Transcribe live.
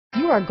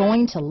are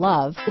going to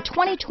love the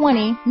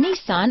 2020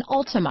 Nissan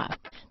Altima.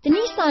 The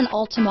Nissan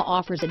Altima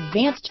offers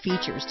advanced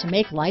features to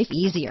make life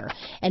easier,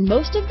 and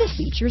most of the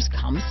features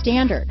come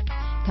standard.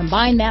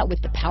 Combine that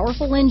with the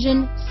powerful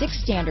engine,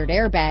 6 standard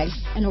airbags,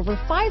 and over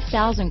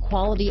 5,000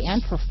 quality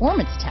and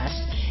performance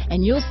tests,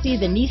 and you'll see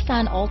the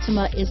Nissan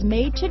Altima is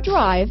made to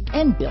drive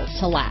and built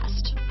to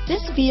last.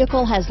 This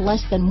vehicle has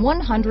less than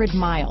 100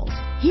 miles.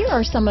 Here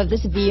are some of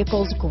this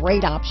vehicle's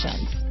great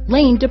options: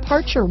 lane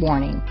departure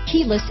warning,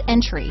 keyless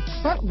entry,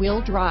 front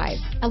wheel drive,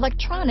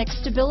 electronic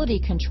stability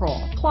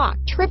control, clock,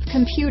 trip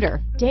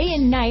computer, day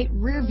and night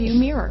rear view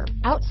mirror,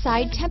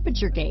 outside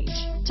temperature gauge,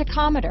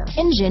 tachometer,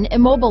 engine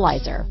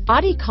immobilizer,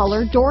 body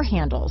color door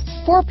handles,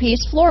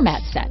 4-piece floor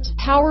mat set,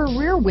 power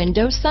rear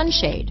window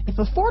sunshade. If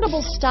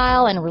affordable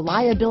style and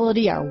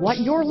reliability are what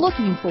you're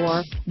looking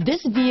for,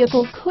 this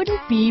vehicle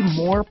couldn't be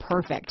more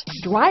perfect.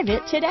 Drive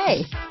it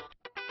today.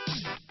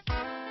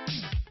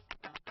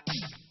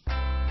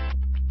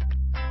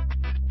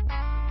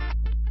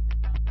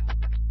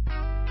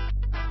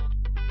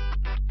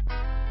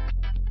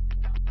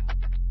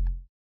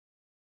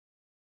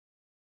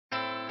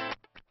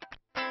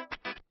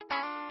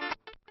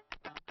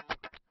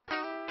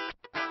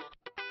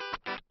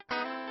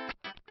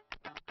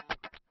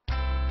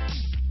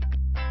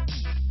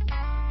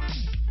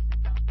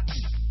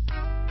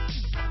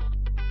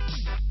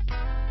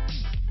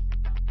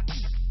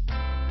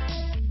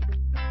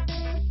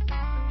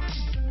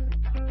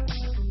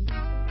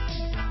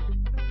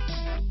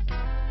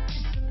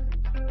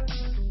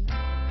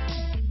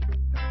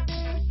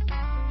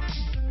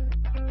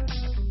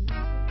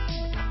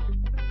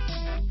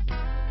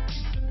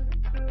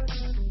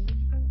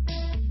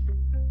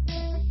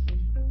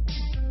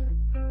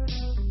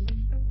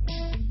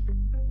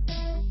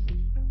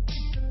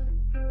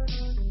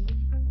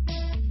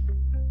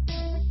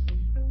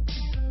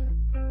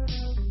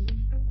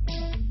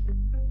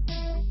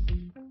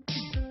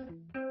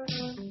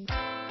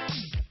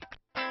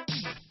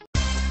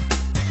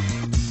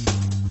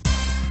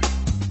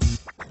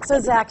 So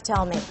Zach,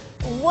 tell me,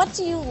 what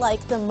do you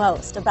like the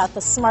most about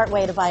the smart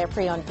way to buy a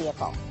pre-owned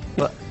vehicle?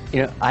 Well,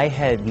 I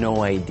had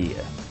no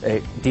idea a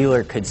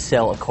dealer could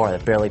sell a car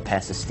that barely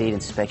passed a state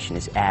inspection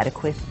as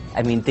adequate.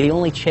 I mean, they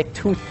only check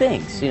 2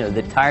 things.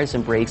 The tires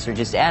and brakes are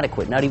just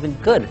adequate, not even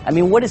good. I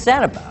mean, what is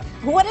that about?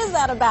 What is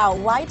that about?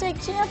 Why take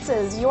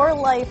chances? Your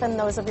life and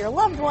those of your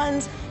loved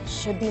ones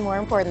should be more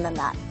important than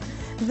that.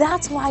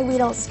 That's why we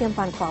don't skimp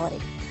on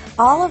quality.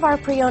 All of our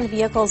pre-owned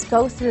vehicles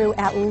go through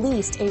at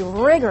least a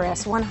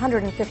rigorous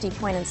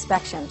 150-point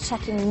inspection,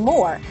 checking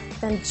more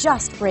than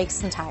just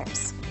brakes and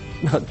tires.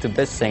 The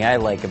best thing I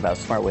like about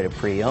Smart Way to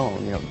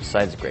Pre-Own,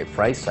 besides the great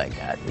price I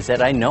got, is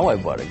that I know I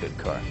bought a good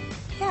car.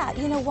 Yeah,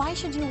 why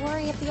should you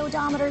worry if the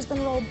odometer's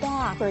been rolled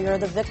back, or you're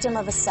the victim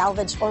of a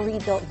salvaged or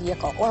rebuilt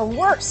vehicle, or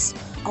worse,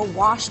 a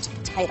washed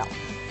title?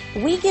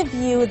 We give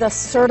you the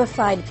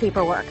certified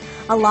paperwork,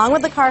 along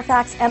with the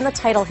Carfax and the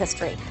title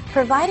history,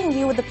 providing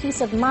you with the peace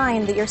of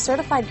mind that your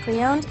certified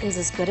pre-owned is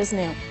as good as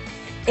new.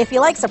 If you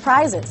like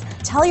surprises,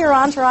 tell your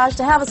entourage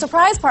to have a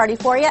surprise party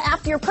for you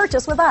after your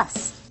purchase with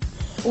us.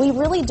 We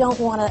really don't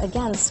want to,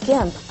 again,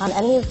 skimp on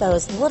any of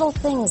those little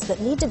things that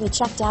need to be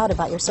checked out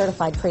about your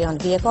certified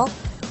pre-owned vehicle.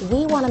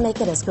 We want to make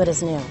it as good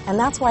as new, and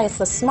that's why it's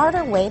the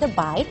smarter way to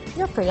buy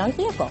your pre-owned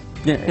vehicle.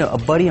 A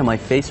buddy on my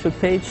Facebook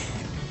page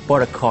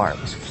bought a car,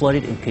 was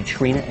flooded in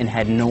Katrina, and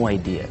had no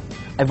idea.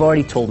 I've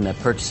already told him that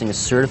purchasing a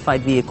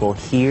certified vehicle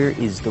here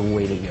is the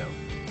way to go.